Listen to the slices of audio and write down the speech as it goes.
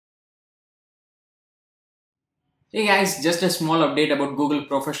Hey guys, just a small update about Google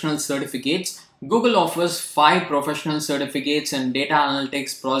Professional Certificates. Google offers 5 professional certificates in data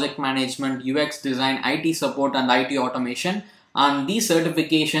analytics, project management, UX design, IT support and IT automation. And these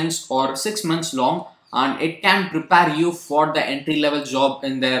certifications are 6 months long and it can prepare you for the entry level job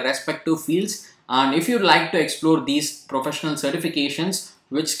in their respective fields. And if you'd like to explore these professional certifications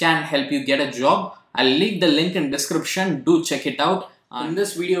which can help you get a job, I'll leave the link in description. Do check it out. In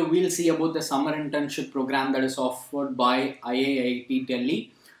this video, we'll see about the summer internship program that is offered by IIIT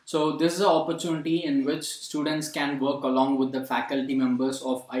Delhi. So this is an opportunity in which students can work along with the faculty members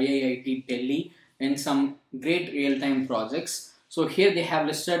of IIIT Delhi in some great real-time projects. So here they have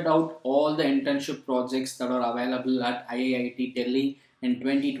listed out all the internship projects that are available at IIIT Delhi in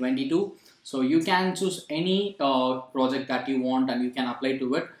 2022. So you can choose any project that you want and you can apply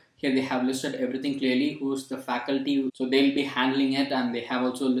to it. Here they have listed everything clearly, who's the faculty, so they'll be handling it, and they have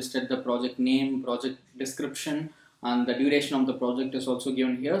also listed the project name, project description, and the duration of the project is also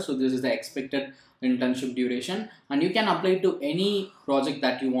given here. So this is the expected internship duration, and you can apply to any project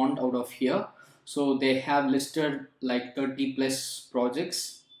that you want out of here. So they have listed like 30 plus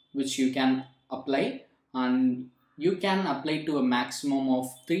projects which you can apply, and you can apply to a maximum of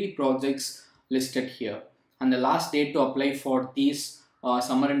 3 projects listed here. And the last date to apply for these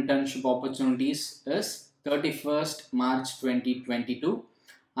summer internship opportunities is 31st March 2022,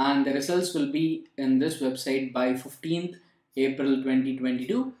 and the results will be in this website by 15th April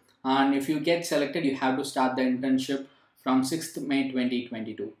 2022, and if you get selected you have to start the internship from 6th May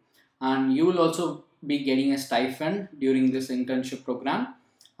 2022, and you will also be getting a stipend during this internship program.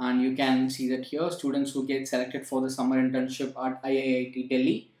 And you can see that here students who get selected for the summer internship at IIIT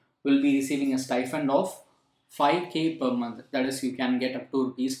Delhi will be receiving a stipend of 5k per month. That is, you can get up to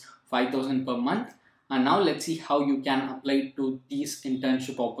rupees 5,000 per month. And now let's see how you can apply to these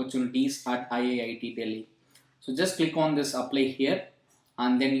internship opportunities at IIIT Delhi. So just click on this apply here,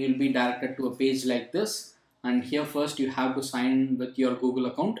 and then you'll be directed to a page like this. And here first you have to sign with your Google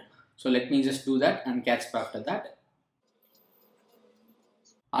account. So let me just do that and catch up after that.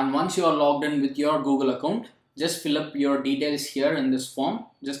 And once you are logged in with your Google account, just fill up your details here in this form.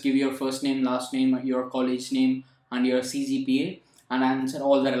 Just give your first name, last name, your college name and your CGPA, and answer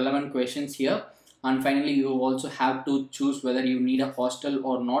all the relevant questions here. And finally you also have to choose whether you need a hostel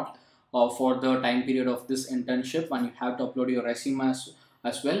or not for the time period of this internship, and you have to upload your resume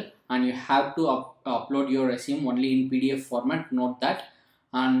as well, and you have to upload your resume only in PDF format, note that.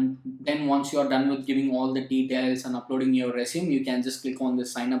 And then once you are done with giving all the details and uploading your resume, you can just click on the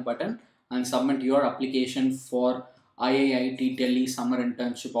sign up button and submit your application for IIIT Delhi summer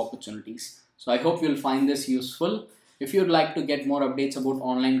internship opportunities. So I hope you'll find this useful. If you'd like to get more updates about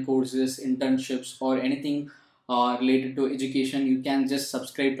online courses, internships or anything related to education, you can just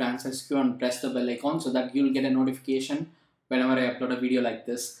subscribe to answersQ and press the bell icon so that you'll get a notification whenever I upload a video like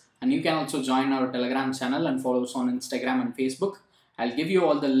this. And you can also join our Telegram channel and follow us on Instagram and Facebook. I'll give you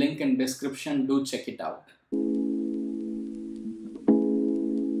all the link in description. Do check it out.